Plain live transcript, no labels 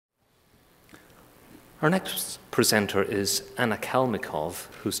Our next presenter is Anna Kalmykov,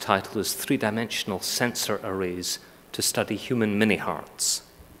 whose title is Three-Dimensional Sensor Arrays to Study Human Mini-Hearts.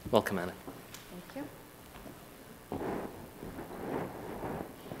 Welcome, Anna. Thank you.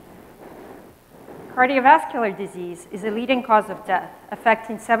 Cardiovascular disease is a leading cause of death,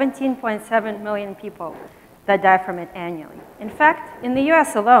 affecting 17.7 million people that die from it annually. In fact, in the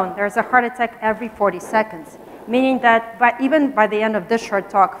US alone, there's a heart attack every 40 seconds, meaning that even by the end of this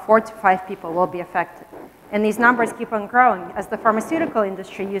short talk, 4 to 5 people will be affected. And these numbers keep on growing as the pharmaceutical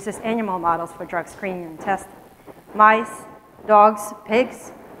industry uses animal models for drug screening and testing. Mice, dogs,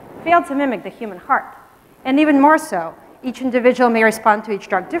 pigs fail to mimic the human heart. And even more so, each individual may respond to each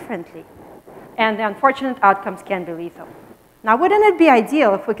drug differently, and the unfortunate outcomes can be lethal. Now, wouldn't it be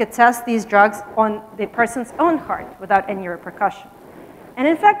ideal if we could test these drugs on the person's own heart without any repercussion? And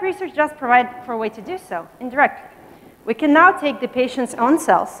in fact, research does provide for a way to do so indirectly. We can now take the patient's own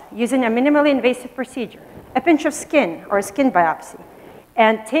cells using a minimally invasive procedure, a pinch of skin or a skin biopsy,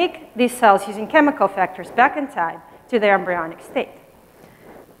 and take these cells using chemical factors back in time to their embryonic state.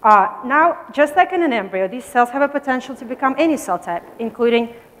 Now, just like in an embryo, these cells have a potential to become any cell type,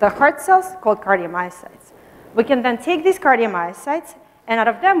 including the heart cells called cardiomyocytes. We can then take these cardiomyocytes, and out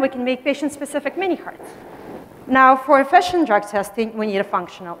of them, we can make patient-specific mini-hearts. Now, for efficient drug testing, we need a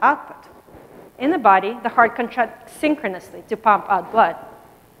functional output. In the body, the heart contracts synchronously to pump out blood,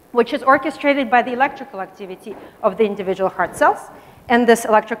 which is orchestrated by the electrical activity of the individual heart cells and this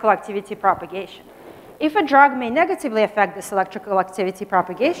electrical activity propagation. If a drug may negatively affect this electrical activity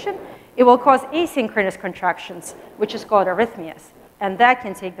propagation, it will cause asynchronous contractions, which is called arrhythmias, and that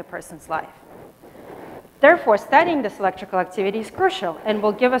can take the person's life. Therefore, studying this electrical activity is crucial and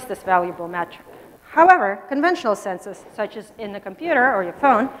will give us this valuable metric. However, conventional sensors, such as in the computer or your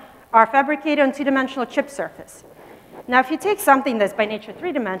phone, are fabricated on two-dimensional chip surface. Now, if you take something that's by nature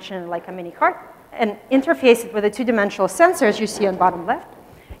three-dimensional, like a mini heart, and interface it with the two-dimensional sensors you see on bottom left,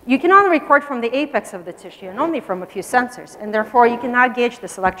 you can only record from the apex of the tissue and only from a few sensors, and therefore you cannot gauge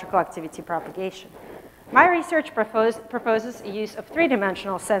this electrical activity propagation. My research proposes a use of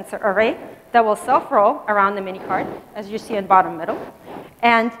three-dimensional sensor array that will self-roll around the mini heart, as you see in bottom middle,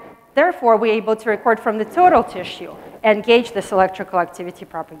 and therefore we're able to record from the total tissue and gauge this electrical activity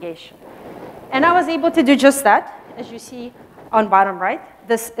propagation. And I was able to do just that, as you see on bottom right.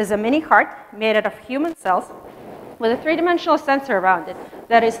 This is a mini heart made out of human cells with a three-dimensional sensor around it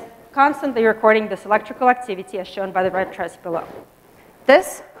that is constantly recording this electrical activity as shown by the red trace below.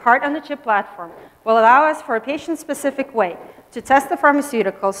 This heart-on-the-chip platform will allow us for a patient-specific way to test the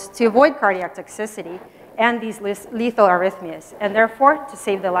pharmaceuticals to avoid cardiac toxicity and these lethal arrhythmias, and therefore to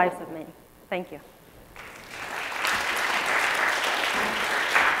save the lives of many. Thank you.